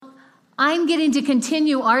I'm getting to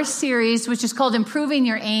continue our series, which is called Improving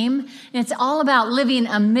Your Aim, and it's all about living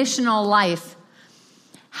a missional life.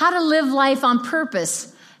 How to live life on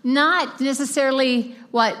purpose, not necessarily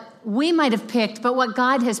what we might have picked, but what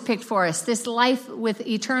God has picked for us, this life with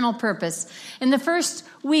eternal purpose. In the first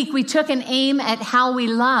week, we took an aim at how we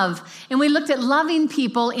love, and we looked at loving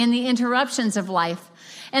people in the interruptions of life.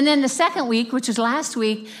 And then the second week, which was last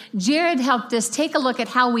week, Jared helped us take a look at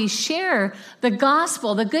how we share the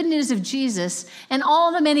gospel, the good news of Jesus, and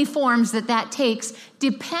all the many forms that takes,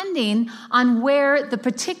 depending on where the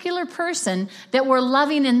particular person that we're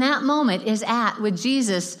loving in that moment is at with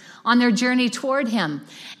Jesus on their journey toward him.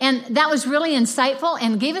 And that was really insightful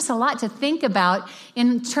and gave us a lot to think about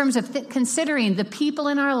in terms of considering the people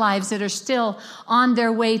in our lives that are still on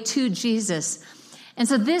their way to Jesus. And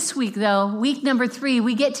so this week, though, week number 3,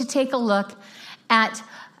 we get to take a look at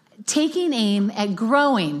taking aim at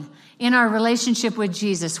growing in our relationship with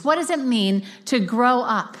Jesus. What does it mean to grow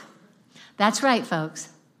up? That's right, folks.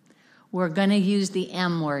 We're going to use the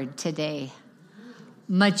M word today.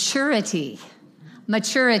 Maturity.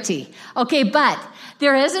 Maturity. Okay, but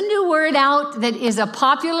there is a new word out that is a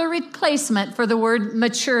popular replacement for the word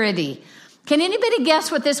maturity. Can anybody guess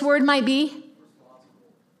what this word might be?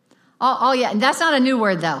 Oh, yeah. That's not a new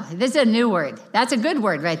word, though. This is a new word. That's a good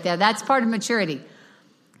word right there. That's part of maturity.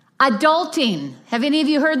 Adulting. Have any of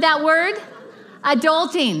you heard that word?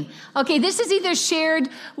 Adulting. Okay, this is either shared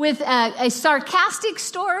with a sarcastic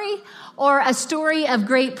story or a story of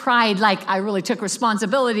great pride, like I really took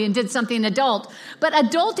responsibility and did something adult. But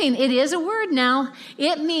adulting, it is a word now.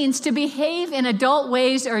 It means to behave in adult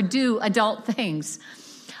ways or do adult things.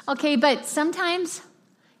 Okay, but sometimes,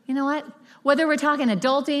 you know what? Whether we're talking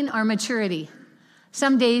adulting or maturity,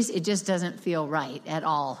 some days it just doesn't feel right at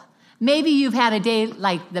all. Maybe you've had a day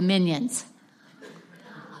like the Minions.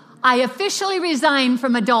 I officially resign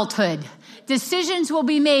from adulthood. Decisions will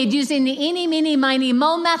be made using the eeny, meeny, miny,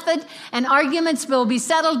 mo method, and arguments will be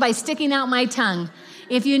settled by sticking out my tongue.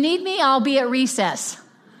 If you need me, I'll be at recess.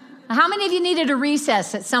 How many of you needed a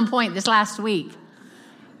recess at some point this last week?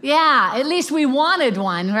 Yeah, at least we wanted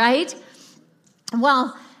one, right?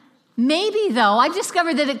 Well, maybe, though, I've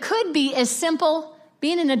discovered that it could be as simple,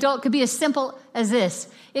 being an adult could be as simple as this.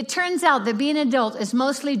 It turns out that being an adult is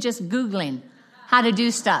mostly just Googling how to do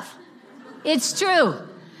stuff. It's true.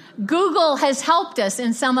 Google has helped us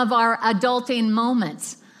in some of our adulting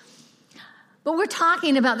moments. But we're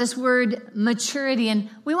talking about this word maturity, and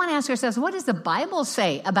we want to ask ourselves, what does the Bible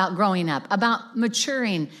say about growing up, about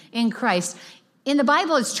maturing in Christ? In the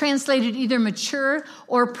Bible, it's translated either mature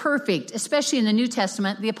or perfect, especially in the New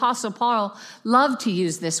Testament. The Apostle Paul loved to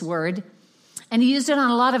use this word, and he used it on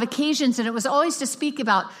a lot of occasions, and it was always to speak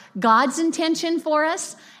about God's intention for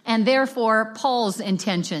us, and therefore Paul's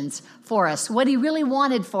intentions for us, what he really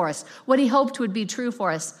wanted for us, what he hoped would be true for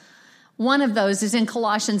us. One of those is in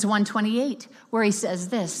Colossians 1:28, where he says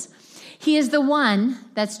this: He is the one,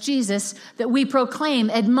 that's Jesus, that we proclaim,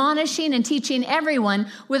 admonishing and teaching everyone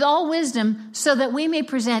with all wisdom so that we may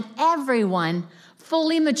present everyone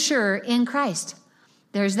fully mature in Christ.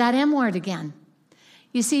 There's that M word again.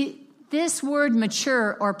 You see, this word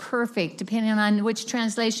mature or perfect, depending on which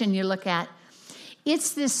translation you look at,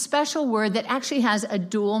 it's this special word that actually has a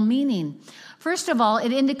dual meaning. First of all,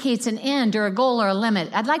 it indicates an end or a goal or a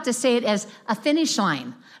limit. I'd like to say it as a finish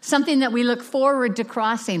line. Something that we look forward to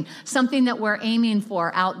crossing, something that we're aiming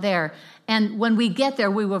for out there. And when we get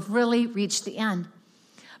there, we will have really reached the end.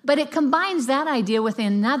 But it combines that idea with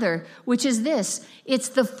another, which is this. It's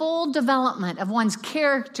the full development of one's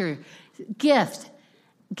character, gifts,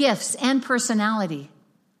 and personality.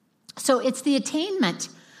 So it's the attainment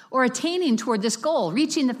or attaining toward this goal,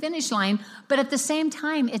 reaching the finish line. But at the same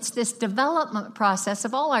time, it's this development process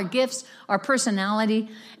of all our gifts, our personality,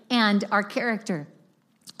 and our character.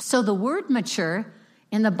 So the word mature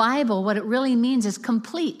in the Bible, what it really means is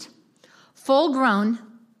complete, full grown,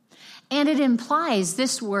 and it implies,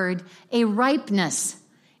 this word, a ripeness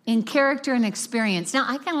in character and experience. Now,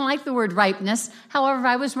 I kind of like the word ripeness. However,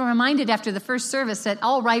 I was reminded after the first service that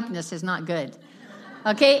all ripeness is not good.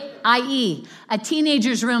 Okay, i.e., a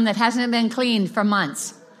teenager's room that hasn't been cleaned for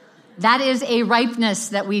months. That is a ripeness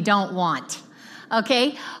that we don't want.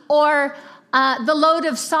 Okay, or the load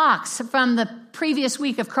of socks from the previous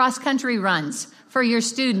week of cross-country runs for your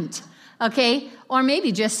student, okay? Or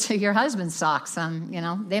maybe just your husband's socks.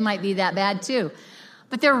 They might be that bad too.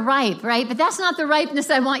 But they're ripe, right? But that's not the ripeness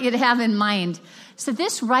I want you to have in mind. So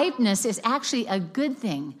this ripeness is actually a good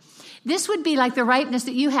thing. This would be like the ripeness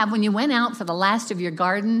that you have when you went out for the last of your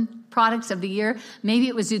garden products of the year. Maybe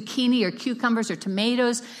it was zucchini or cucumbers or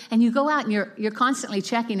tomatoes, and you go out and you're constantly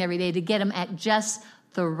checking every day to get them at just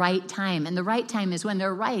the right time. And the right time is when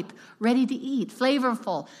they're ripe, ready to eat,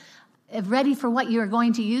 flavorful, ready for what you're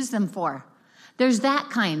going to use them for. There's that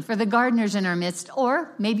kind for the gardeners in our midst.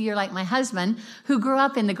 Or maybe you're like my husband, who grew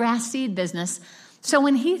up in the grass seed business. So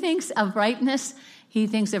when he thinks of ripeness, he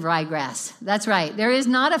thinks of ryegrass. That's right. There is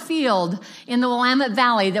not a field in the Willamette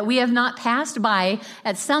Valley that we have not passed by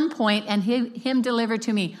at some point and him delivered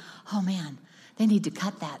to me, oh man, they need to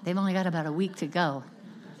cut that. They've only got about a week to go.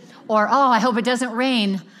 Or, oh, I hope it doesn't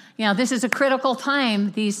rain. This is a critical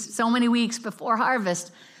time, these so many weeks before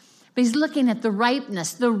harvest. But he's looking at the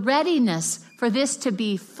ripeness, the readiness for this to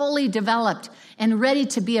be fully developed and ready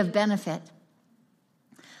to be of benefit.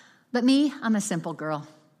 But me, I'm a simple girl.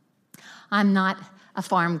 I'm not a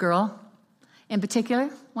farm girl. In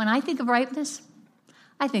particular, when I think of ripeness,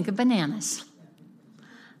 I think of bananas.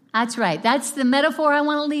 That's right. That's the metaphor I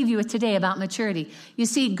want to leave you with today about maturity. You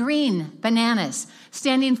see, green bananas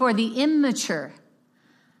standing for the immature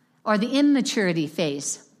or the immaturity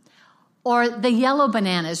phase. Or the yellow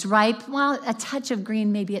bananas, ripe. Well, a touch of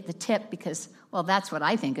green maybe at the tip because, well, that's what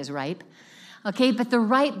I think is ripe. Okay, but the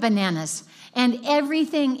ripe bananas and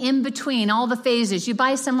everything in between, all the phases. You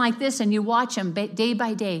buy some like this and you watch them day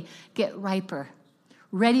by day get riper,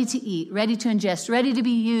 ready to eat, ready to ingest, ready to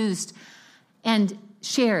be used and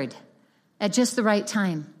shared at just the right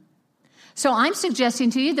time. So I'm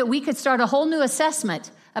suggesting to you that we could start a whole new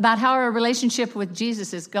assessment about how our relationship with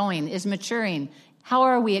Jesus is going, is maturing. How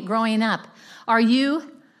are we at growing up? Are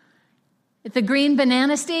you at the green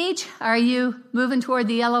banana stage? Are you moving toward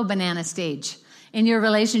the yellow banana stage in your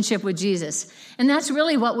relationship with Jesus? And that's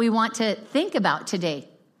really what we want to think about today.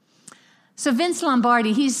 So Vince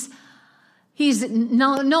Lombardi, he's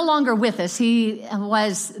no longer with us. He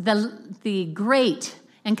was the great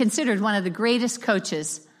and considered one of the greatest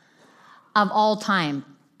coaches of all time,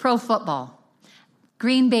 pro football,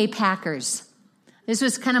 Green Bay Packers. This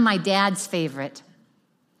was kind of my dad's favorite.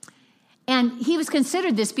 And he was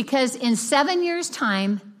considered this because in 7 years'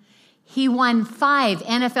 time, he won 5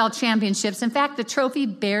 NFL championships. In fact, the trophy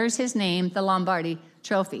bears his name, the Lombardi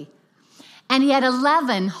Trophy. And he had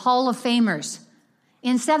 11 Hall of Famers.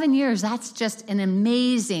 In 7 years, that's just an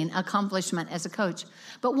amazing accomplishment as a coach.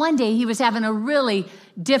 But one day he was having a really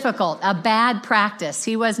a bad practice.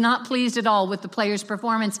 He was not pleased at all with the players'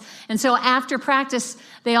 performance. And so after practice,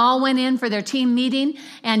 they all went in for their team meeting,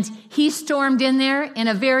 and he stormed in there in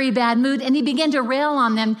a very bad mood, and he began to rail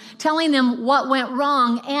on them, telling them what went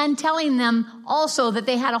wrong and telling them also that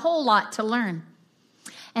they had a whole lot to learn.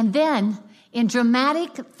 And then, in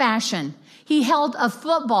dramatic fashion, he held a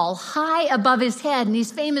football high above his head, and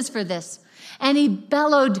he's famous for this. And he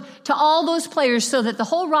bellowed to all those players so that the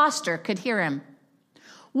whole roster could hear him.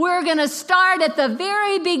 We're going to start at the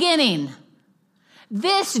very beginning.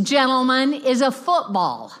 This, gentleman, is a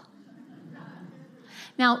football.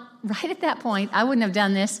 Now, right at that point, I wouldn't have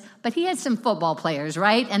done this, but he had some football players,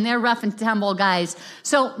 right? And they're rough and tumble guys.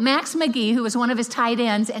 So Max McGee, who was one of his tight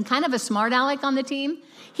ends and kind of a smart aleck on the team,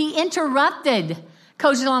 he interrupted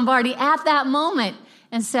Coach Lombardi at that moment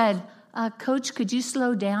and said, Coach, could you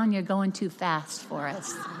slow down? You're going too fast for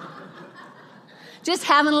us. Just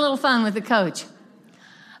having a little fun with the coach.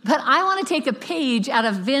 But I want to take a page out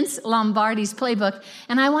of Vince Lombardi's playbook,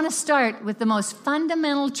 and I want to start with the most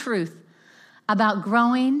fundamental truth about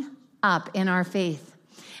growing up in our faith.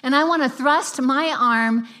 And I want to thrust my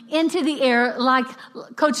arm into the air like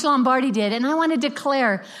Coach Lombardi did, and I want to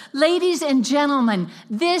declare, ladies and gentlemen,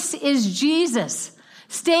 this is Jesus.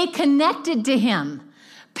 Stay connected to him.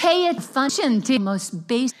 Pay attention to the most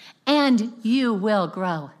basic, and you will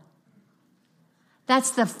grow.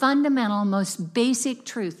 That's the fundamental, most basic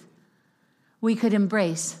truth we could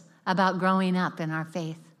embrace about growing up in our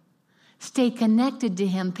faith. Stay connected to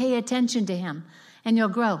him, pay attention to him, and you'll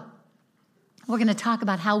grow. We're going to talk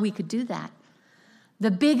about how we could do that.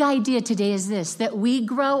 The big idea today is this, that we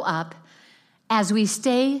grow up as we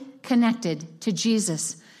stay connected to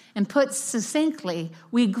Jesus. And put succinctly,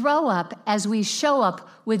 we grow up as we show up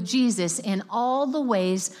with Jesus in all the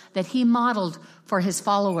ways that he modeled for his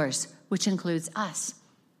followers, which includes us.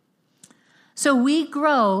 So we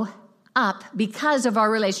grow up because of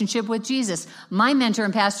our relationship with Jesus. My mentor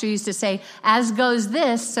and pastor used to say, as goes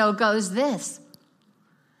this, so goes this.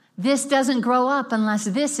 This doesn't grow up unless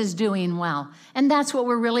this is doing well. And that's what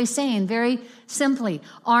we're really saying, very simply.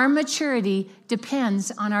 Our maturity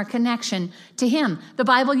depends on our connection to him. The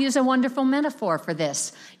Bible uses a wonderful metaphor for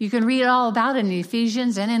this. You can read all about it in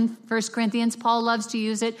Ephesians and in 1 Corinthians. Paul loves to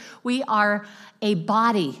use it. We are a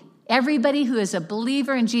body. Everybody who is a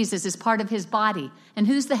believer in Jesus is part of his body. And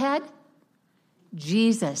who's the head?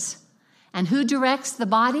 Jesus. And who directs the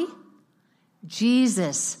body?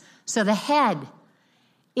 Jesus. So the head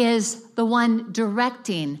is the one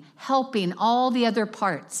directing, helping all the other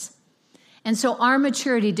parts. And so our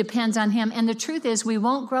maturity depends on him. And the truth is, we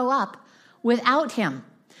won't grow up without him.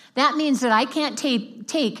 That means that I can't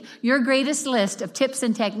take your greatest list of tips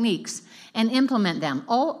and techniques and implement them.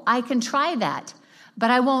 Oh, I can try that, but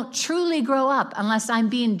I won't truly grow up unless I'm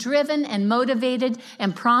being driven and motivated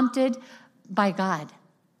and prompted by God,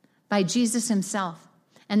 by Jesus himself.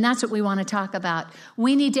 And that's what we want to talk about.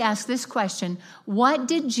 We need to ask this question: what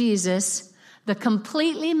did Jesus, the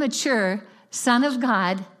completely mature Son of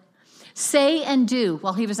God, say and do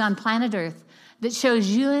while he was on planet Earth that shows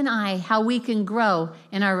you and I how we can grow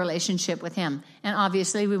in our relationship with him? And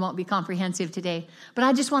obviously, we won't be comprehensive today. But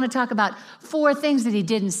I just want to talk about 4 things that he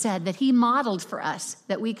did and said that he modeled for us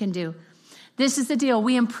that we can do. This is the deal.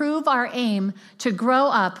 We improve our aim to grow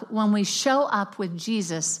up when we show up with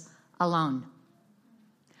Jesus alone.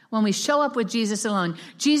 When we show up with Jesus alone.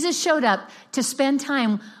 Jesus showed up to spend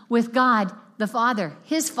time with God the Father,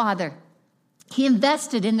 his Father. He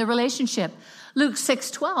invested in the relationship. Luke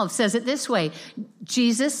 6:12 says it this way.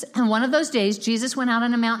 And one of those days, Jesus went out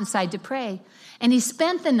on a mountainside to pray, and he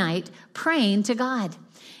spent the night praying to God.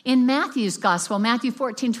 In Matthew's gospel, Matthew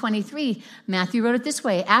 14:23, Matthew wrote it this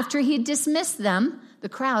way. After he dismissed them, the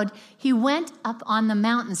crowd, he went up on the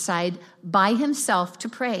mountainside by himself to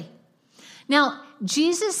pray. Now,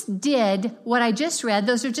 Jesus did what I just read.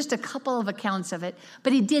 Those are just a couple of accounts of it.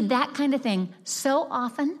 But he did that kind of thing so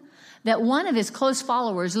often that one of his close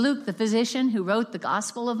followers, Luke, the physician who wrote the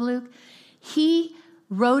Gospel of Luke, he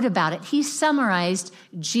wrote about it. He summarized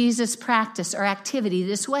Jesus' practice or activity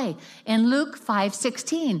this way. In Luke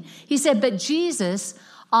 5:16, he said, but Jesus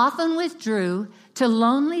often withdrew to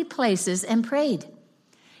lonely places and prayed.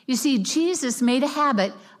 You see, Jesus made a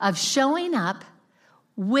habit of showing up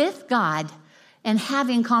with God and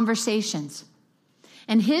having conversations.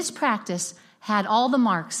 And his practice had all the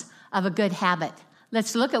marks of a good habit.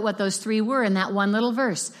 Let's look at what those 3 were in that one little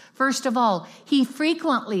verse. First of all, he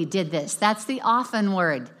frequently did this. That's the often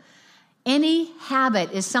word. Any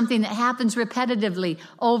habit is something that happens repetitively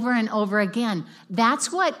over and over again.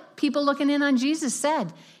 That's what people looking in on Jesus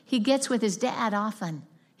said. He gets with his dad often.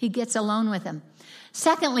 He gets alone with him.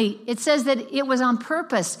 Secondly, it says that it was on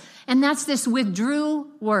purpose, and that's this withdrew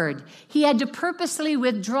word. He had to purposely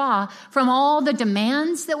withdraw from all the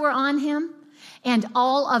demands that were on him and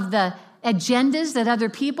all of the agendas that other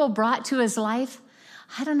people brought to his life.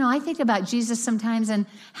 I don't know, I think about Jesus sometimes, and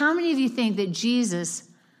how many of you think that Jesus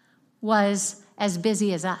was as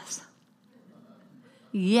busy as us?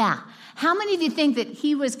 Yeah. How many of you think that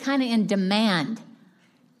he was kind of in demand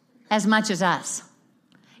as much as us?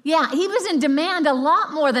 Yeah, he was in demand a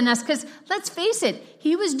lot more than us because, let's face it,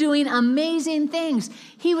 he was doing amazing things.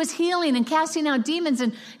 He was healing and casting out demons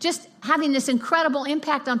and just having this incredible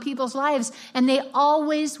impact on people's lives, and they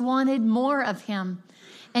always wanted more of him.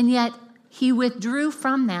 And yet, he withdrew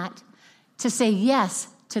from that to say yes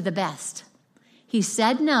to the best. He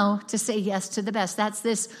said no to say yes to the best. That's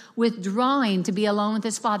this withdrawing to be alone with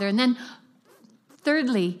his Father. And then,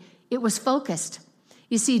 thirdly, it was focused.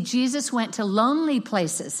 You see, Jesus went to lonely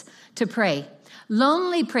places to pray.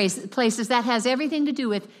 Lonely places, that has everything to do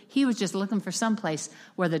with he was just looking for some place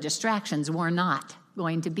where the distractions were not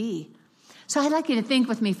going to be. So I'd like you to think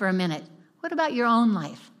with me for a minute. What about your own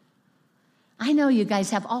life? I know you guys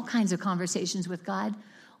have all kinds of conversations with God.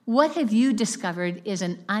 What have you discovered is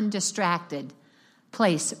an undistracted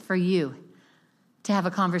place for you to have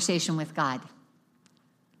a conversation with God?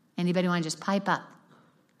 Anybody want to just pipe up?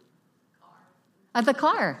 Of the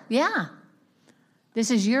car, yeah.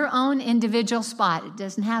 This is your own individual spot. It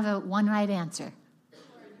doesn't have a one right answer.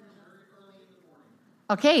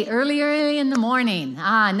 Okay, early in the morning.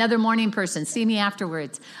 Another morning person. See me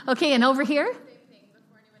afterwards. Okay, and over here?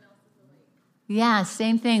 Yeah,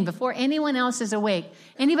 same thing. Before anyone else is awake.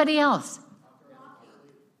 Anybody else?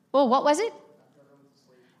 Oh, what was it?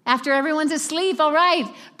 After everyone's asleep. All right.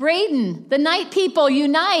 Braden, the night people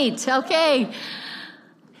unite. Okay.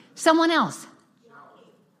 Someone else.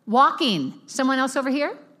 Walking. Someone else over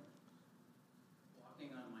here? Walking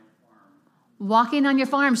on my farm. Walking on your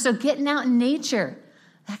farm. So getting out in nature.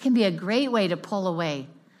 That can be a great way to pull away.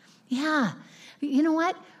 Yeah. You know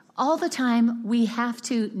what? All the time we have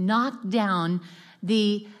to knock down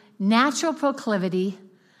the natural proclivity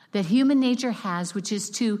that human nature has, which is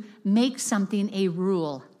to make something a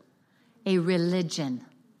rule, a religion.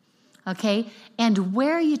 Okay? And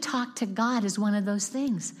where you talk to God is one of those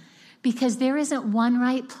things. Because there isn't one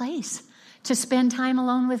right place to spend time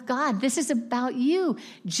alone with God. This is about you.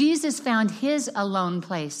 Jesus found his alone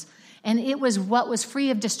place, and it was what was free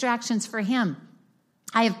of distractions for him.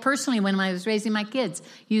 I have personally, when I was raising my kids,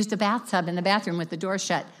 used a bathtub in the bathroom with the door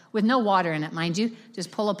shut, with no water in it, mind you.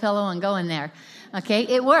 Just pull a pillow and go in there. Okay,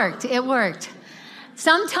 it worked. It worked.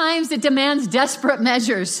 Sometimes it demands desperate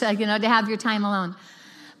measures, to have your time alone.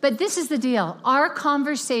 But this is the deal. Our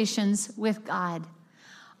conversations with God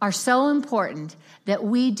are so important that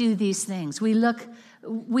we do these things. We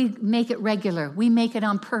make it regular. We make it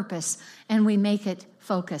on purpose, and we make it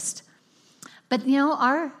focused. But,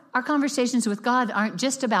 our conversations with God aren't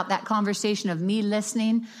just about that conversation of me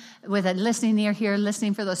listening, with a listening ear here,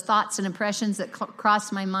 listening for those thoughts and impressions that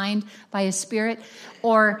cross my mind by His Spirit,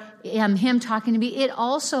 or Him talking to me. It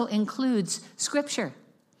also includes Scripture,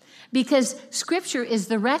 because Scripture is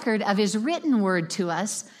the record of His written word to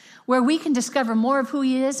us, where we can discover more of who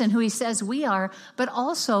He is and who He says we are, but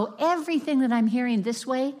also everything that I'm hearing this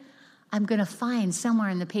way, I'm going to find somewhere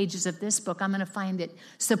in the pages of this book. I'm going to find it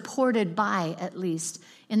supported by, at least,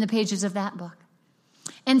 in the pages of that book.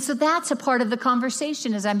 And so that's a part of the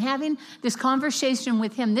conversation, is I'm having this conversation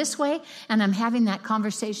with Him this way, and I'm having that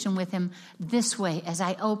conversation with Him this way as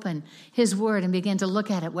I open His Word and begin to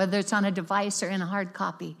look at it, whether it's on a device or in a hard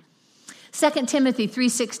copy. 2 Timothy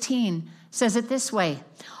 3:16 says it this way: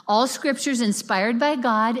 all Scripture is inspired by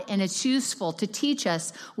God, and it's useful to teach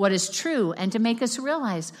us what is true and to make us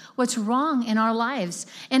realize what's wrong in our lives.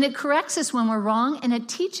 And it corrects us when we're wrong, and it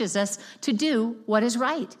teaches us to do what is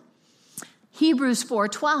right. Hebrews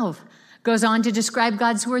 4:12 goes on to describe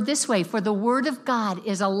God's word this way: for the word of God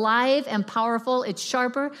is alive and powerful. It's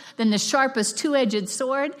sharper than the sharpest two-edged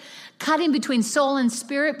sword, cutting between soul and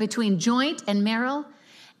spirit, between joint and marrow,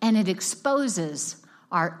 and it exposes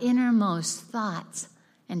our innermost thoughts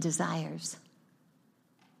and desires.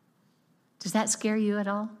 Does that scare you at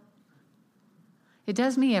all? It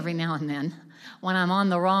does me every now and then when I'm on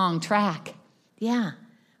the wrong track. Yeah,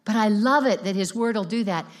 but I love it that His word will do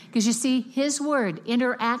that, because you see, His word,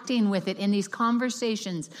 interacting with it in these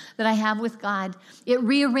conversations that I have with God, it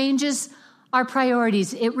rearranges our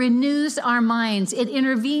priorities. It renews our minds. It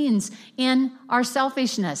intervenes in our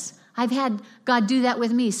selfishness. I've had God do that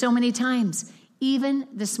with me so many times. Even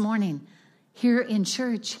this morning, here in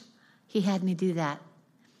church, He had me do that.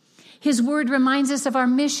 His word reminds us of our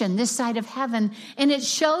mission this side of heaven, and it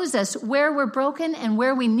shows us where we're broken and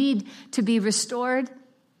where we need to be restored.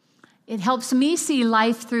 It helps me see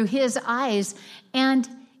life through His eyes, and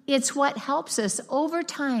it's what helps us over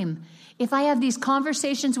time. If I have these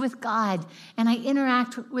conversations with God and I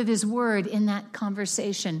interact with His word in that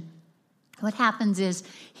conversation, what happens is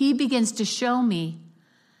He begins to show me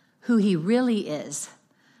who He really is.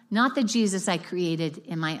 Not the Jesus I created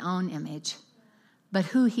in my own image, but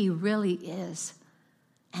who He really is.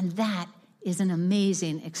 And that is an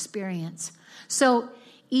amazing experience. So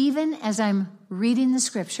even as I'm reading the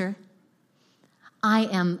Scripture, I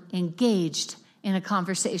am engaged in a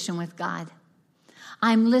conversation with God.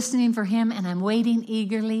 I'm listening for Him, and I'm waiting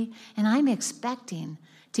eagerly, and I'm expecting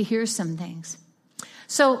to hear some things.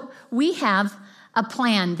 So we have a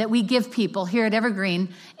plan that we give people here at Evergreen,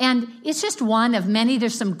 and it's just one of many.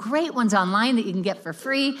 There's some great ones online that you can get for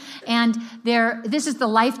free, and this is the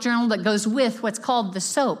life journal that goes with what's called the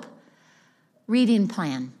SOAP reading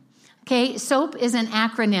plan. Okay, SOAP is an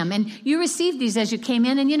acronym, and you received these as you came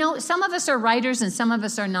in, and some of us are writers and some of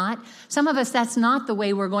us are not. Some of us, that's not the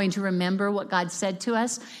way we're going to remember what God said to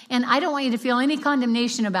us, and I don't want you to feel any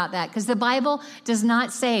condemnation about that, because the Bible does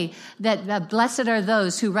not say that blessed are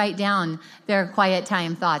those who write down their quiet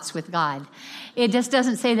time thoughts with God. It just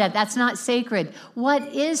doesn't say that. That's not sacred.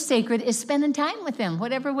 What is sacred is spending time with Him,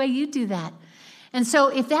 whatever way you do that. And so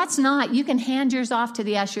if that's not, you can hand yours off to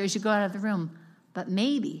the usher as you go out of the room, but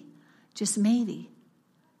maybe, just maybe,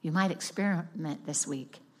 you might experiment this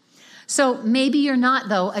week. So maybe you're not,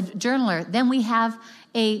 though, a journaler. Then we have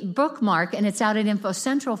a bookmark, and it's out at Info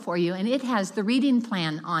Central for you, and it has the reading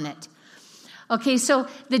plan on it. Okay, so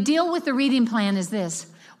the deal with the reading plan is this.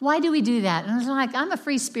 Why do we do that? And I was like, I'm a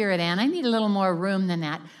free spirit, Ann. I need a little more room than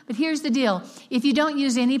that. But here's the deal. If you don't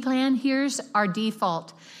use any plan, here's our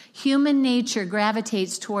default. Human nature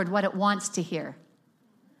gravitates toward what it wants to hear,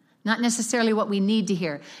 not necessarily what we need to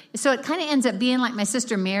hear. So it kind of ends up being like my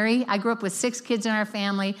sister Mary. I grew up with 6 kids in our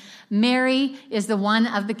family. Mary is the one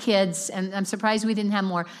of the kids, and I'm surprised we didn't have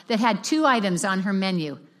more, that had 2 items on her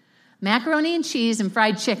menu: macaroni and cheese and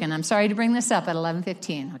fried chicken. I'm sorry to bring this up at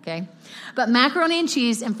 11:15, okay? But macaroni and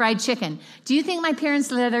cheese and fried chicken. Do you think my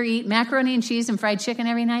parents let her eat macaroni and cheese and fried chicken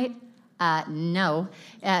every night? No.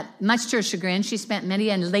 Much to her chagrin, she spent many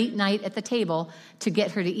a late night at the table to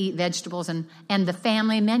get her to eat vegetables and the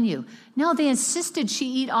family menu. No, they insisted she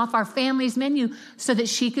eat off our family's menu so that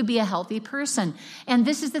she could be a healthy person. And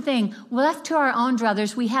this is the thing. Left to our own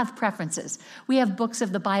druthers, we have preferences. We have books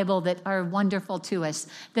of the Bible that are wonderful to us,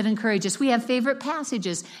 that encourage us. We have favorite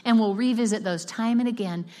passages, and we'll revisit those time and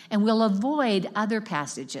again, and we'll avoid other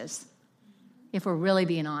passages if we're really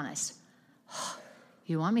being honest.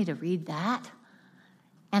 You want me to read that?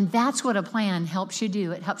 And that's what a plan helps you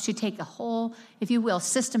do. It helps you take a whole, if you will,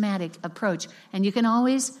 systematic approach. And you can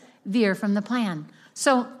always veer from the plan.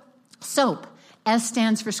 So, SOAP. S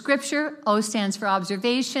stands for scripture, O stands for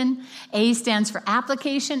observation, A stands for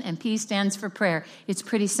application, and P stands for prayer. It's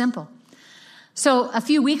pretty simple. So a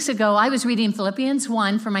few weeks ago, I was reading Philippians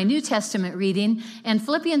 1 for my New Testament reading, and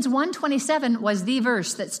Philippians 1:27 was the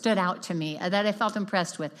verse that stood out to me, that I felt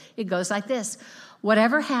impressed with. It goes like this: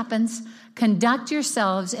 whatever happens, conduct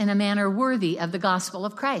yourselves in a manner worthy of the gospel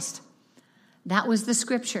of Christ. That was the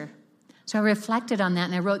scripture. So I reflected on that,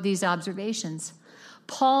 and I wrote these observations.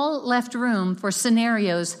 Paul left room for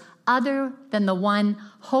scenarios other than the one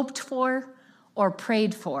hoped for or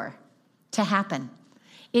prayed for to happen.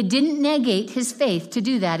 It didn't negate his faith to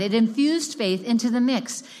do that. It infused faith into the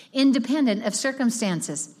mix, independent of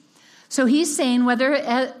circumstances. So he's saying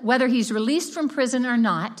whether he's released from prison or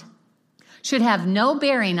not should have no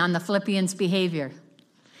bearing on the Philippians' behavior.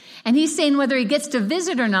 And he's saying whether he gets to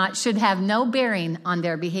visit or not should have no bearing on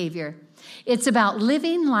their behavior. It's about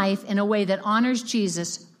living life in a way that honors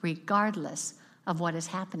Jesus regardless of what is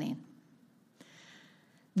happening.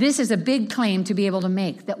 This is a big claim to be able to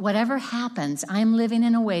make, that whatever happens, I'm living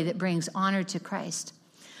in a way that brings honor to Christ.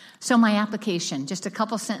 So my application, just a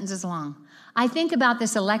couple sentences long. I think about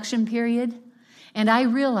this election period, and I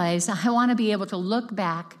realize I want to be able to look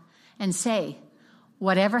back and say,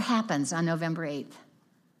 whatever happens on November 8th,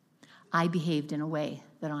 I behaved in a way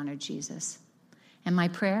that honored Jesus. And my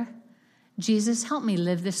prayer, Jesus, help me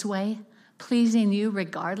live this way, pleasing you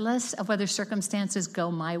regardless of whether circumstances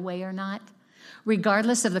go my way or not.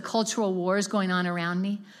 Regardless of the cultural wars going on around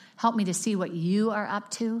me, help me to see what you are up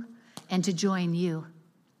to and to join you.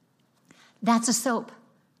 That's a SOAP,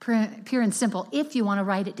 pure and simple, if you want to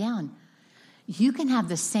write it down. You can have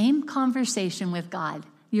the same conversation with God,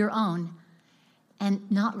 your own, and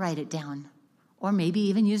not write it down. Or maybe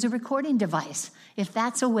even use a recording device, if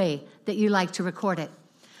that's a way that you like to record it.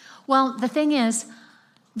 Well, the thing is,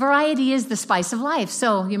 variety is the spice of life.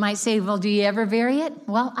 So you might say, well, do you ever vary it?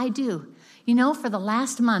 Well, I do. You know, for the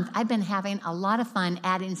last month, I've been having a lot of fun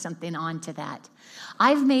adding something on to that.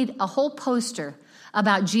 I've made a whole poster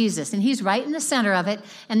about Jesus, and he's right in the center of it.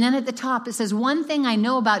 And then at the top, it says, one thing I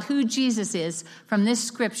know about who Jesus is from this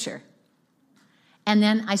scripture. And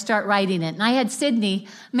then I start writing it. And I had Sydney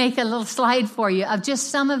make a little slide for you of just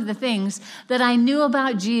some of the things that I knew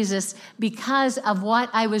about Jesus because of what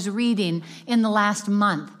I was reading in the last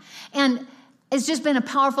month. And it's just been a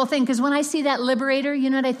powerful thing, because when I see that liberator, you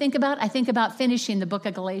know what I think about? I think about finishing the book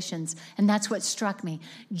of Galatians, and that's what struck me.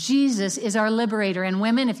 Jesus is our liberator, and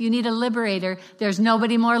women, if you need a liberator, there's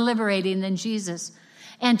nobody more liberating than Jesus.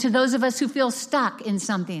 And to those of us who feel stuck in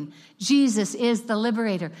something, Jesus is the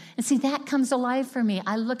liberator. And see, that comes alive for me.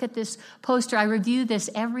 I look at this poster. I review this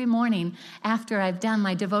every morning after I've done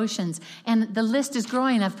my devotions, and the list is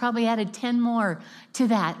growing. I've probably added 10 more to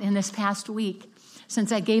that in this past week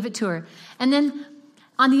since I gave it to her. And then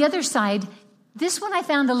on the other side, this one I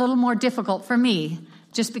found a little more difficult for me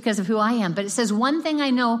just because of who I am. But it says, one thing I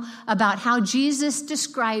know about how Jesus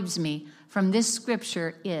describes me from this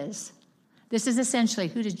scripture is, this is essentially,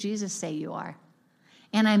 who does Jesus say you are?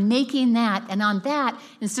 And I'm making that, and on that,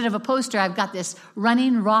 instead of a poster, I've got this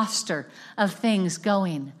running roster of things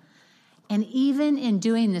going. And even in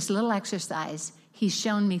doing this little exercise, he's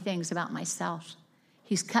shown me things about myself.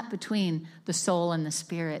 He's cut between the soul and the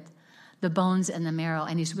spirit, the bones and the marrow,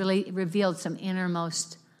 and he's really revealed some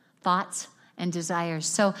innermost thoughts and desires.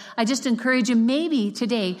 So I just encourage you, maybe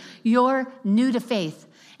today you're new to faith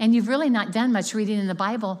and you've really not done much reading in the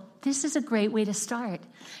Bible. This is a great way to start.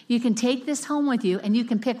 You can take this home with you, and you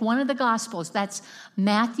can pick one of the Gospels. That's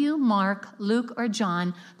Matthew, Mark, Luke, or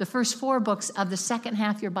John, the first 4 books of the second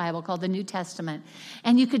half of your Bible called the New Testament.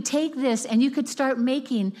 And you could take this, and you could start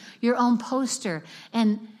making your own poster.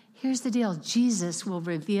 And here's the deal. Jesus will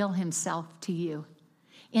reveal himself to you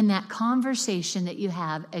in that conversation that you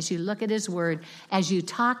have as you look at his word, as you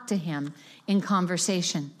talk to him in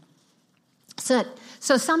conversation. So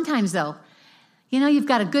sometimes, though, you know, you've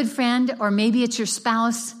got a good friend, or maybe it's your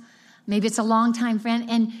spouse, maybe it's a longtime friend,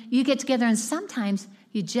 and you get together, and sometimes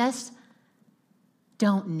you just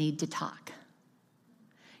don't need to talk.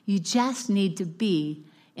 You just need to be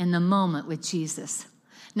in the moment with Jesus.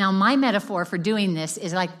 Now, my metaphor for doing this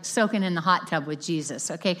is like soaking in the hot tub with Jesus,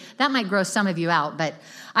 okay? That might gross some of you out, but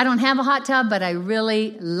I don't have a hot tub, but I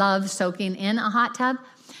really love soaking in a hot tub.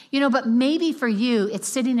 But maybe for you, it's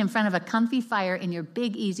sitting in front of a comfy fire in your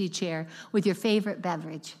big, easy chair with your favorite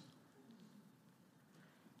beverage.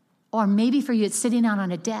 Or maybe for you, it's sitting out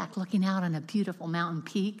on a deck looking out on a beautiful mountain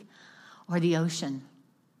peak or the ocean.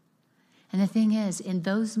 And the thing is, in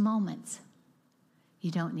those moments,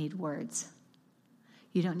 you don't need words.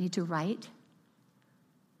 You don't need to write.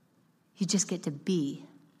 You just get to be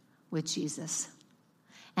with Jesus.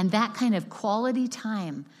 And that kind of quality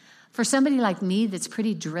time, for somebody like me that's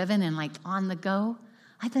pretty driven and like on the go,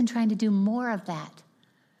 I've been trying to do more of that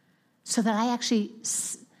so that I actually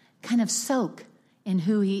kind of soak in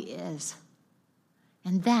who he is.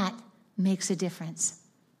 And that makes a difference.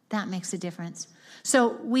 That makes a difference.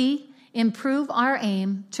 So we improve our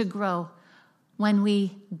aim to grow when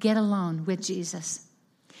we get alone with Jesus.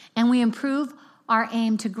 And we improve our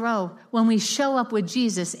aim to grow when we show up with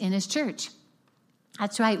Jesus in his church.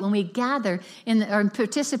 That's right, when we gather or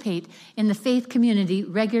participate in the faith community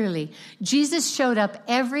regularly. Jesus showed up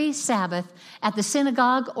every Sabbath at the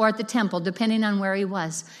synagogue or at the temple, depending on where he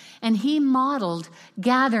was. And he modeled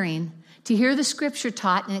gathering to hear the scripture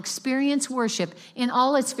taught and experience worship in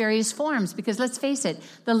all its various forms. Because let's face it,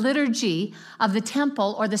 the liturgy of the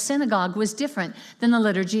temple or the synagogue was different than the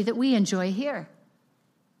liturgy that we enjoy here.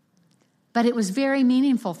 But it was very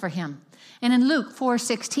meaningful for him. And in Luke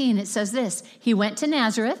 4:16, it says this: he went to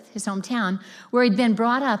Nazareth, his hometown, where he'd been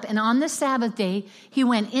brought up, and on the Sabbath day, he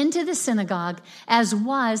went into the synagogue, as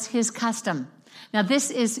was his custom. Now,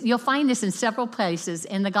 you'll find this in several places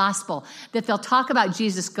in the gospel, that they'll talk about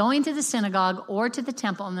Jesus going to the synagogue or to the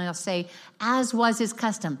temple, and they'll say, as was his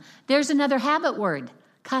custom. There's another habit word,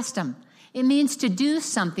 custom. It means to do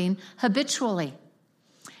something habitually.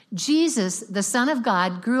 Jesus, the Son of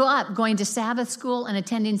God, grew up going to Sabbath school and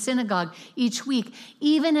attending synagogue each week.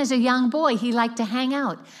 Even as a young boy, he liked to hang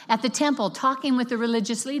out at the temple, talking with the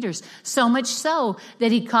religious leaders, so much so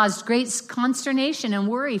that he caused great consternation and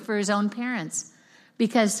worry for his own parents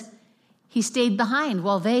because he stayed behind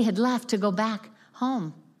while they had left to go back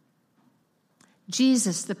home.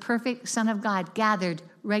 Jesus, the perfect Son of God, gathered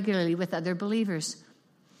regularly with other believers.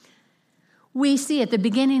 We see at the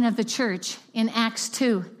beginning of the church in Acts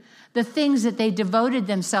 2, the things that they devoted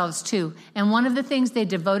themselves to. And one of the things they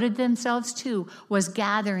devoted themselves to was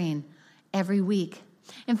gathering every week.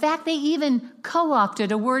 In fact, they even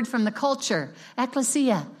co-opted a word from the culture,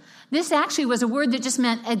 ecclesia. This actually was a word that just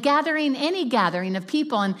meant a gathering, any gathering of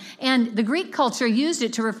people. And the Greek culture used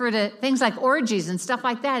it to refer to things like orgies and stuff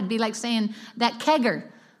like that. It'd be like saying that kegger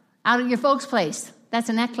out at your folks' place. That's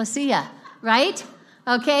an ecclesia, right?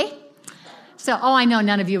 Okay? So, I know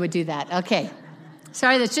none of you would do that. Okay.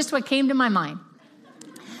 Sorry, that's just what came to my mind.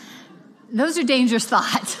 Those are dangerous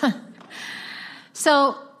thoughts.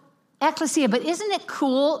 So, ecclesia, but isn't it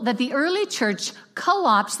cool that the early church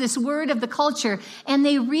co-opts this word of the culture and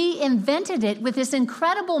they reinvented it with this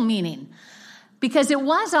incredible meaning? Because it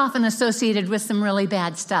was often associated with some really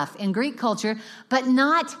bad stuff in Greek culture, but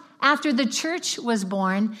not after the church was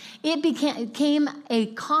born. It became a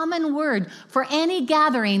common word for any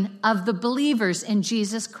gathering of the believers in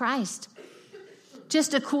Jesus Christ.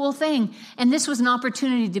 Just a cool thing. And this was an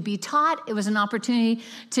opportunity to be taught. It was an opportunity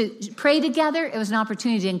to pray together. It was an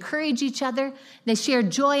opportunity to encourage each other. They shared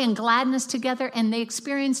joy and gladness together, and they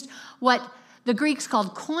experienced what the Greeks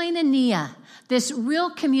called koinonia, this real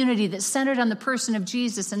community that's centered on the person of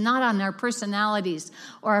Jesus and not on our personalities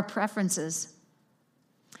or our preferences.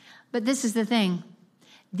 But this is the thing.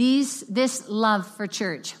 This love for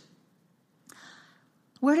church,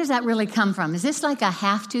 where does that really come from? Is this like a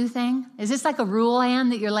have-to thing? Is this like a rule, Ann,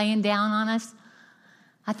 that you're laying down on us?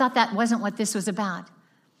 I thought that wasn't what this was about.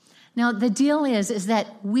 Now, the deal is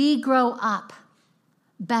that we grow up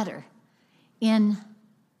better in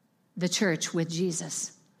the church with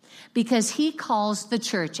Jesus because he calls the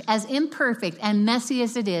church, as imperfect and messy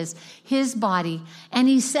as it is, his body. And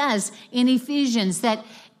he says in Ephesians that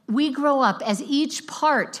we grow up as each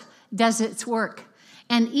part does its work.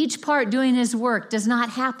 And each part doing his work does not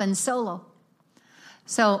happen solo.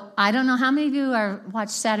 So I don't know how many of you watch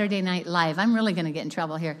Saturday Night Live. I'm really going to get in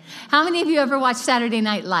trouble here. How many of you ever watch Saturday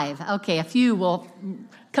Night Live? Okay, a few will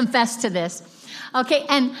confess to this. Okay,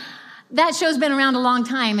 and that show's been around a long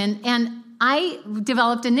time. And I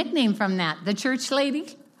developed a nickname from that, the church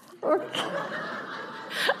lady.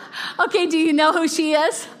 Okay, do you know who she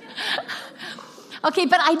is? Okay,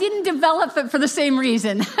 but I didn't develop it for the same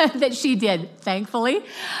reason that she did, thankfully.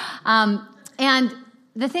 And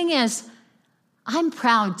the thing is, I'm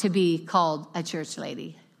proud to be called a church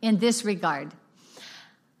lady in this regard.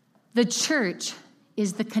 The church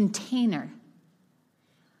is the container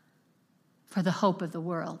for the hope of the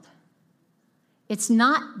world. It's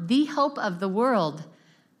not the hope of the world,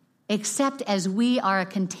 except as we are a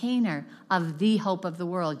container of the hope of the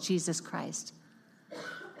world, Jesus Christ.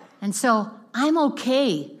 And so I'm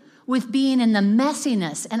okay with being in the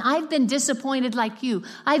messiness. And I've been disappointed like you.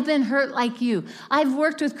 I've been hurt like you. I've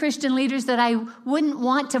worked with Christian leaders that I wouldn't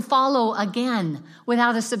want to follow again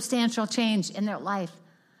without a substantial change in their life.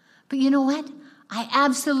 But you know what? I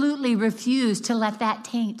absolutely refuse to let that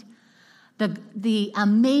taint the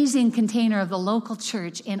amazing container of the local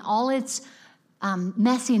church in all its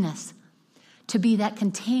messiness to be that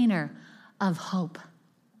container of hope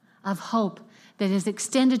that is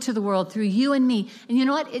extended to the world through you and me. And you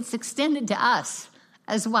know what? It's extended to us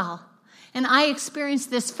as well. And I experienced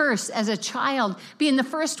this first as a child, being the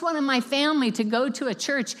first one in my family to go to a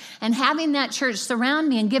church and having that church surround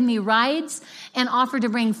me and give me rides and offer to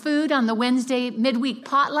bring food on the Wednesday midweek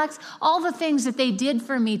potlucks, all the things that they did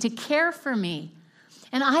for me to care for me.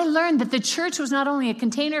 And I learned that the church was not only a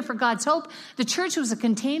container for God's hope, the church was a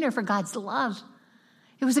container for God's love.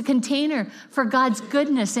 It was a container for God's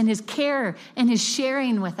goodness and his care and his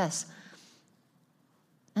sharing with us.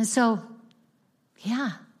 And so,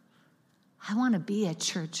 yeah, I want to be a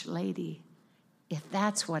church lady, if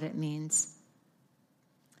that's what it means.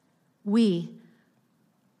 We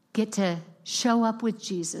get to show up with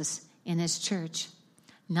Jesus in his church,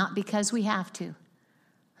 not because we have to,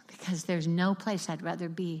 because there's no place I'd rather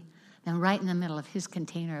be than right in the middle of his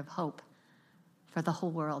container of hope for the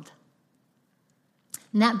whole world.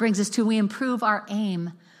 And that brings us to, we improve our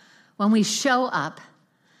aim when we show up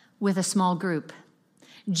with a small group.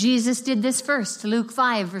 Jesus did this first. Luke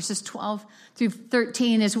 5, verses 12 through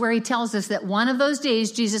 13 is where he tells us that one of those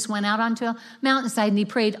days, Jesus went out onto a mountainside and he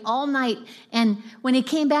prayed all night. And when he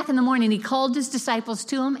came back in the morning, he called his disciples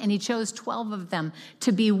to him and he chose 12 of them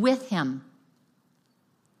to be with him.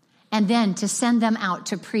 And then to send them out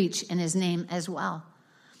to preach in his name as well.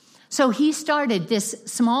 So he started this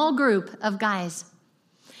small group of guys.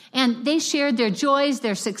 And they shared their joys,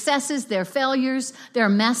 their successes, their failures, their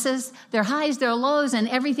messes, their highs, their lows, and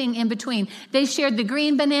everything in between. They shared the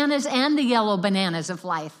green bananas and the yellow bananas of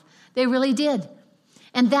life. They really did.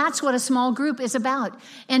 And that's what a small group is about.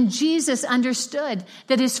 And Jesus understood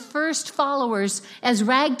that his first followers, as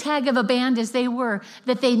ragtag of a band as they were,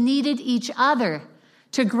 that they needed each other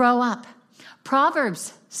to grow up.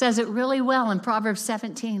 Proverbs says it really well in Proverbs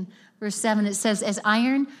 17. Verse 7, it says, as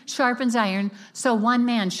iron sharpens iron, so one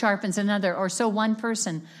man sharpens another, or so one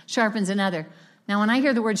person sharpens another. Now, when I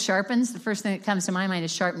hear the word sharpens, the first thing that comes to my mind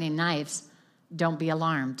is sharpening knives. Don't be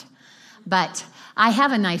alarmed. But I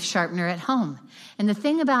have a knife sharpener at home. And the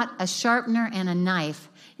thing about a sharpener and a knife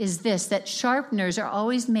is this, that sharpeners are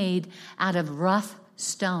always made out of rough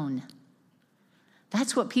stone.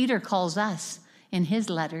 That's what Peter calls us in his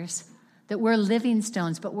letters, that we're living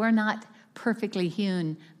stones, but we're not perfectly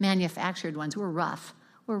hewn, manufactured ones. We're rough.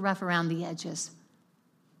 We're rough around the edges.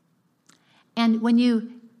 And when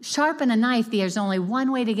you sharpen a knife, there's only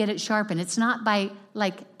one way to get it sharpened. It's not by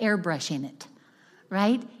airbrushing it,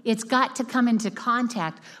 right? It's got to come into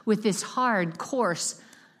contact with this hard, coarse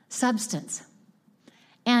substance.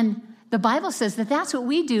 And the Bible says that that's what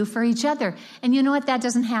we do for each other. And you know what? That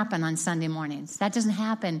doesn't happen on Sunday mornings. That doesn't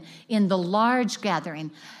happen in the large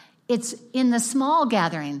gathering. It's in the small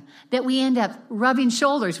gathering that we end up rubbing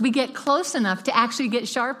shoulders. We get close enough to actually get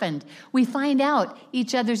sharpened. We find out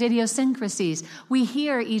each other's idiosyncrasies. We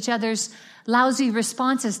hear each other's lousy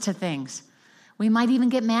responses to things. We might even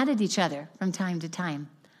get mad at each other from time to time.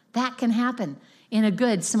 That can happen in a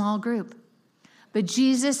good small group. But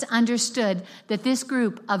Jesus understood that this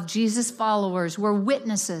group of Jesus followers were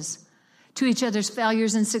witnesses to each other's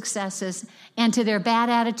failures and successes, and to their bad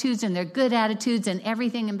attitudes and their good attitudes and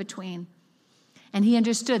everything in between. And he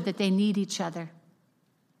understood that they need each other.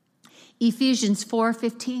 Ephesians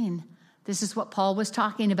 4:15, this is what Paul was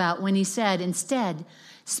talking about when he said, instead,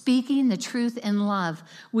 speaking the truth in love,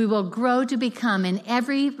 we will grow to become in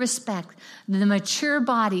every respect the mature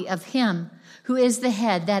body of him who is the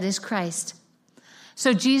head, that is Christ.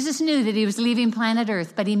 So Jesus knew that he was leaving planet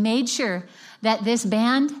Earth, but he made sure that this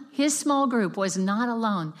band, his small group, was not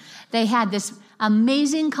alone. They had this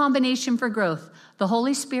amazing combination for growth, the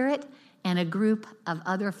Holy Spirit and a group of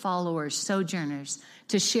other followers, sojourners,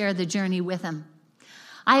 to share the journey with him.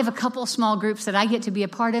 I have a couple small groups that I get to be a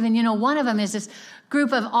part of, and one of them is this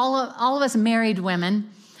group of all of us married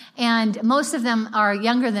women, And most of them are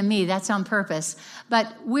younger than me. That's on purpose.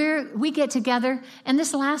 But we get together. And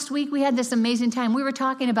this last week, we had this amazing time. We were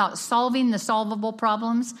talking about solving the solvable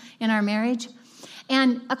problems in our marriage.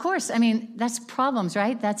 And of course, I mean, that's problems,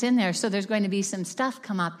 right? That's in there. So there's going to be some stuff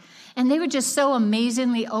come up. And they were just so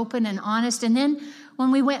amazingly open and honest. And then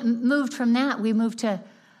when we moved from that, we moved to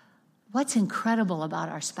what's incredible about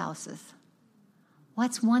our spouses.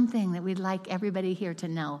 What's one thing that we'd like everybody here to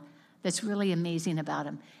know that's really amazing about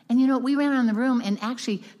them? And you know, we ran around the room, and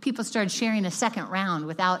actually people started sharing a second round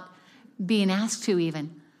without being asked to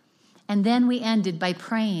even. And then we ended by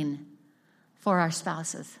praying for our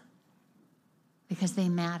spouses because they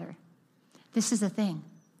matter. This is the thing.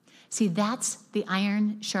 See, that's the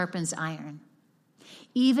iron sharpens iron.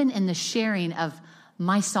 Even in the sharing of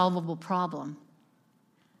my solvable problem,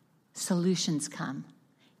 solutions come.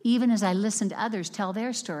 Even as I listen to others tell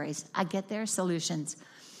their stories, I get their solutions.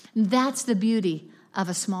 That's the beauty of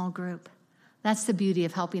a small group. That's the beauty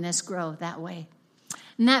of helping us grow that way.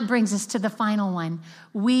 And that brings us to the final one.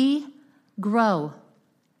 We grow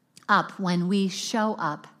up when we show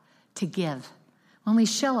up to give. When we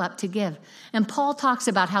show up to give. And Paul talks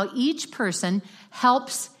about how each person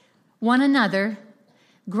helps one another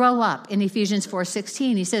grow up in Ephesians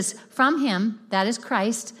 4:16. He says, from him, that is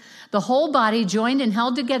Christ, the whole body, joined and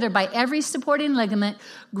held together by every supporting ligament,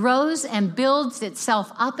 grows and builds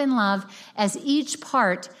itself up in love as each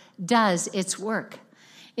part does its work.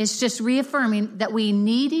 It's just reaffirming that we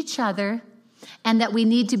need each other and that we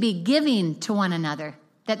need to be giving to one another,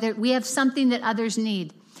 that we have something that others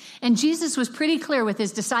need. And Jesus was pretty clear with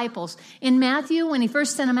his disciples. In Matthew, when he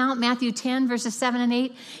first sent them out, Matthew 10, verses 7 and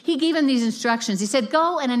 8, he gave them these instructions. He said,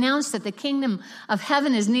 go and announce that the kingdom of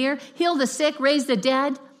heaven is near, heal the sick, raise the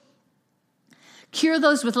dead, cure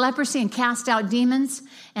those with leprosy, and cast out demons.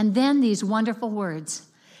 And then these wonderful words,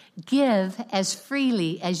 give as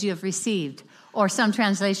freely as you have received. Or some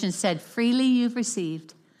translations said, freely you've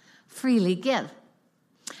received, freely give.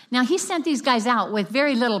 Now, he sent these guys out with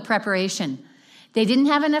very little preparation. They didn't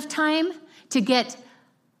have enough time to get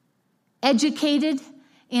educated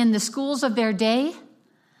in the schools of their day.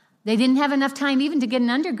 They didn't have enough time even to get an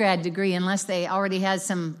undergrad degree unless they already had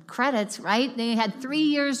some credits, right? They had 3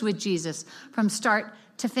 years with Jesus from start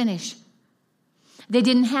to finish. They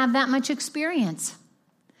didn't have that much experience,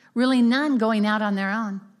 really none going out on their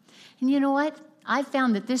own. And you know what? I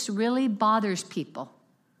found that this really bothers people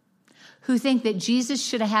who think that Jesus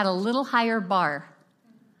should have had a little higher bar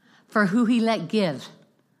for who he let give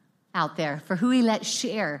out there, for who he let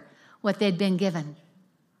share what they'd been given.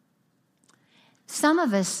 Some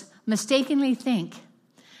of us mistakenly think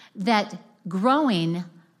that growing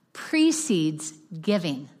precedes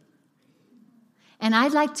giving. And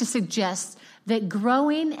I'd like to suggest that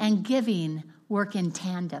growing and giving work in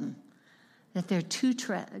tandem, that they're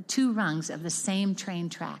two rungs of the same train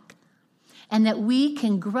track, and that we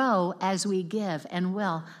can grow as we give and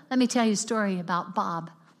will. Let me tell you a story about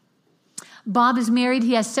Bob. Bob is married,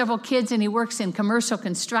 he has several kids, and he works in commercial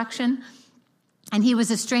construction. And he was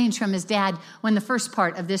estranged from his dad when the first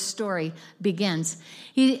part of this story begins.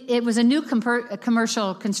 It was a new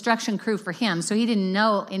commercial construction crew for him, so he didn't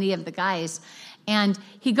know any of the guys. And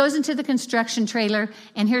he goes into the construction trailer,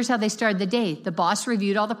 and here's how they started the day. The boss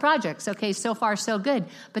reviewed all the projects. Okay, so far, so good.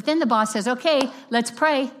 But then the boss says, okay, let's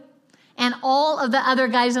pray. And all of the other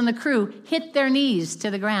guys on the crew hit their knees to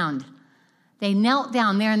the ground. They knelt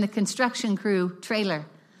down there in the construction crew trailer.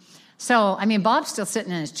 So, I mean, Bob's still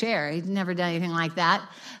sitting in his chair. He'd never done anything like that.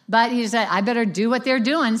 But he said, I better do what they're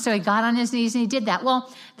doing. So he got on his knees and he did that.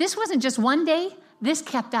 Well, this wasn't just one day. This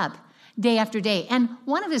kept up day after day. And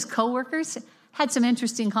one of his coworkers had some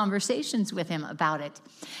interesting conversations with him about it.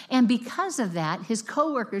 And because of that, his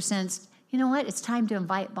coworker sensed, you know what, it's time to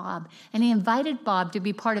invite Bob. And he invited Bob to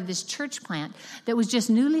be part of this church plant that was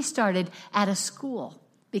just newly started at a school,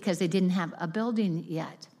 because they didn't have a building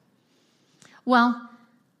yet. Well,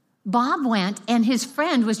 Bob went, and his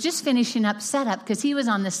friend was just finishing up setup because he was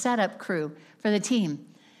on the setup crew for the team.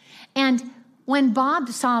 And when Bob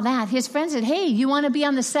saw that, his friend said, hey, you want to be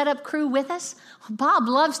on the setup crew with us? Bob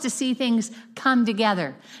loves to see things come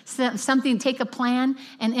together, something, take a plan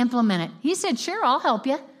and implement it. He said, sure, I'll help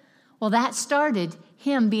you. Well, that started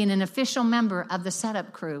him being an official member of the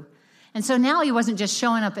setup crew. And so now he wasn't just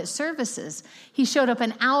showing up at services. He showed up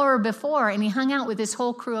an hour before, and he hung out with this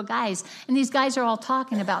whole crew of guys. And these guys are all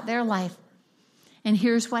talking about their life. And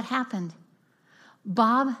here's what happened.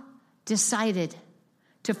 Bob decided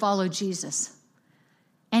to follow Jesus.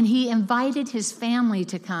 And he invited his family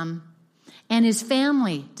to come. And his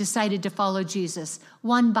family decided to follow Jesus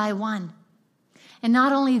one by one. And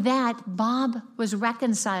not only that, Bob was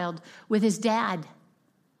reconciled with his dad.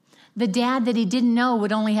 The dad that he didn't know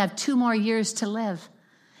would only have 2 more years to live.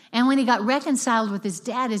 And when he got reconciled with his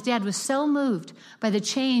dad was so moved by the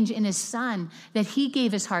change in his son that he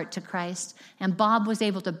gave his heart to Christ, and Bob was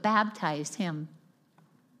able to baptize him.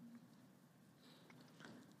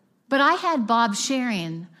 But I had Bob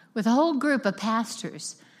sharing with a whole group of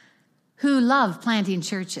pastors who love planting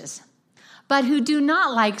churches, but who do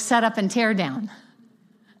not like set up and tear down.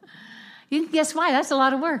 You can guess why. That's a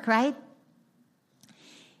lot of work, right?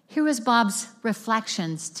 Here was Bob's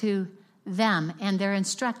reflections to them, and they're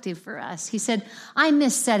instructive for us. He said, I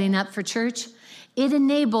miss setting up for church. It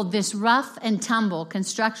enabled this rough and tumble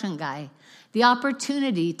construction guy the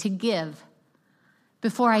opportunity to give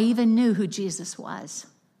before I even knew who Jesus was.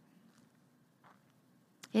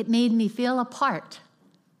 It made me feel a part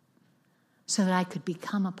so that I could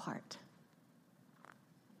become a part.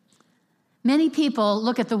 Many people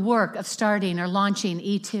look at the work of starting or launching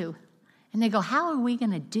E2, and they go, how are we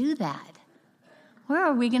going to do that? Where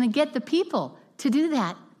are we going to get the people to do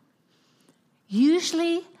that?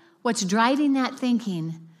 Usually, what's driving that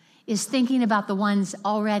thinking is thinking about the ones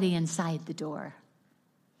already inside the door.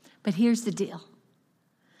 But here's the deal.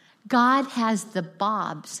 God has the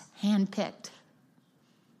Bobs handpicked.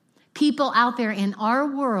 People out there in our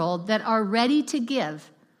world that are ready to give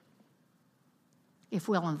if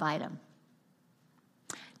we'll invite them.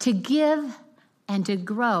 To give and to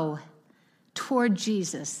grow toward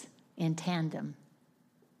Jesus in tandem.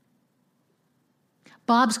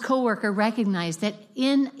 Bob's coworker recognized that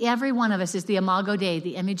in every one of us is the Imago Dei,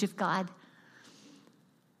 the image of God.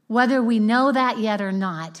 Whether we know that yet or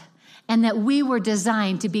not, and that we were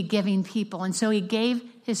designed to be giving people. And so he gave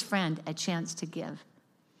his friend a chance to give.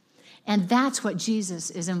 And that's what Jesus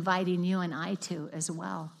is inviting you and I to as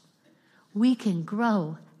well. We can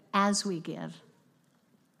grow as we give.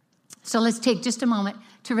 So let's take just a moment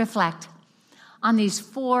to reflect on these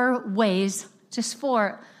 4 ways, just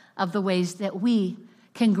 4 of the ways that we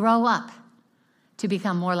can grow up to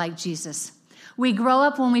become more like Jesus. We grow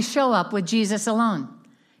up when we show up with Jesus alone.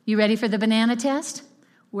 You ready for the banana test?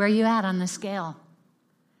 Where are you at on the scale?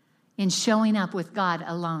 In showing up with God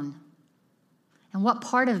alone. And what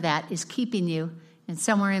part of that is keeping you in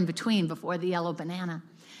somewhere in between before the yellow banana?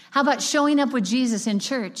 How about showing up with Jesus in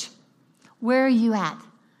church? Where are you at?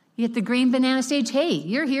 You at the green banana stage? Hey,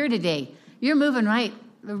 you're here today. You're moving right,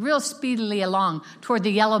 real speedily along toward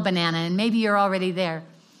the yellow banana, and maybe you're already there.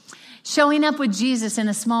 Showing up with Jesus in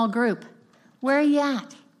a small group. Where are you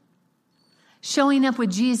at? Showing up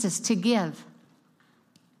with Jesus to give.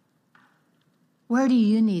 Where do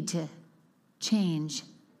you need to change?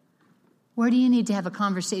 Where do you need to have a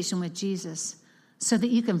conversation with Jesus so that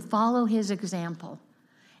you can follow his example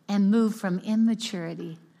and move from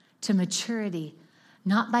immaturity to maturity,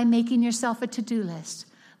 not by making yourself a to-do list,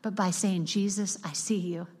 but by saying, Jesus, I see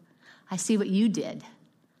you. I see what you did.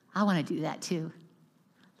 I want to do that too.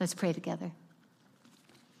 Let's pray together.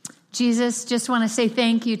 Jesus, just want to say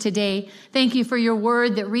thank you today. Thank you for your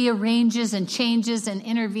word that rearranges and changes and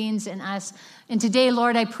intervenes in us. And today,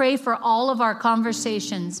 Lord, I pray for all of our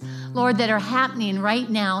conversations, Lord, that are happening right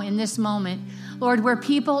now in this moment. Lord, where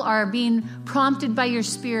people are being prompted by your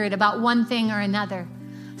Spirit about one thing or another.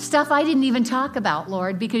 Stuff I didn't even talk about,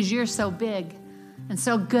 Lord, because you're so big and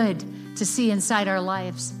so good to see inside our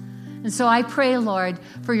lives. And so I pray, Lord,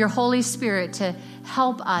 for your Holy Spirit to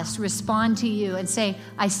help us respond to you and say,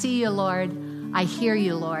 I see you, Lord. I hear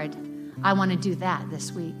you, Lord. I want to do that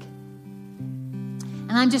this week.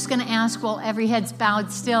 And I'm just going to ask, while every head's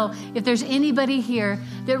bowed still, if there's anybody here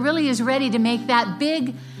that really is ready to make that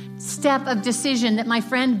big step of decision that my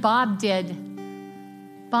friend Bob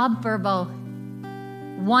did. Bob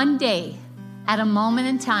Burbo, one day, at a moment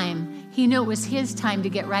in time, he knew it was his time to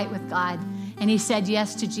get right with God. And he said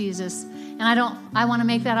yes to Jesus. And I want to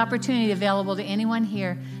make that opportunity available to anyone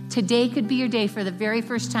here. Today could be your day for the very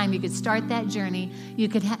first time. You could start that journey. You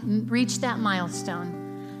could reach that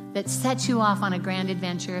milestone that sets you off on a grand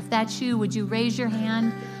adventure. If that's you, would you raise your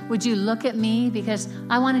hand? Would you look at me? Because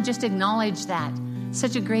I want to just acknowledge that.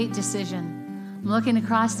 Such a great decision. I'm looking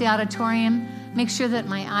across the auditorium. Make sure that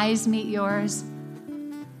my eyes meet yours.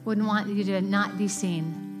 Wouldn't want you to not be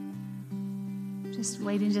seen. Just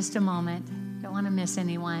waiting just a moment. Don't want to miss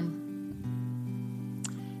anyone.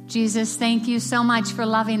 Jesus, thank you so much for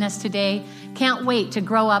loving us today. Can't wait to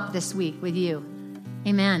grow up this week with you.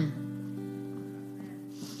 Amen.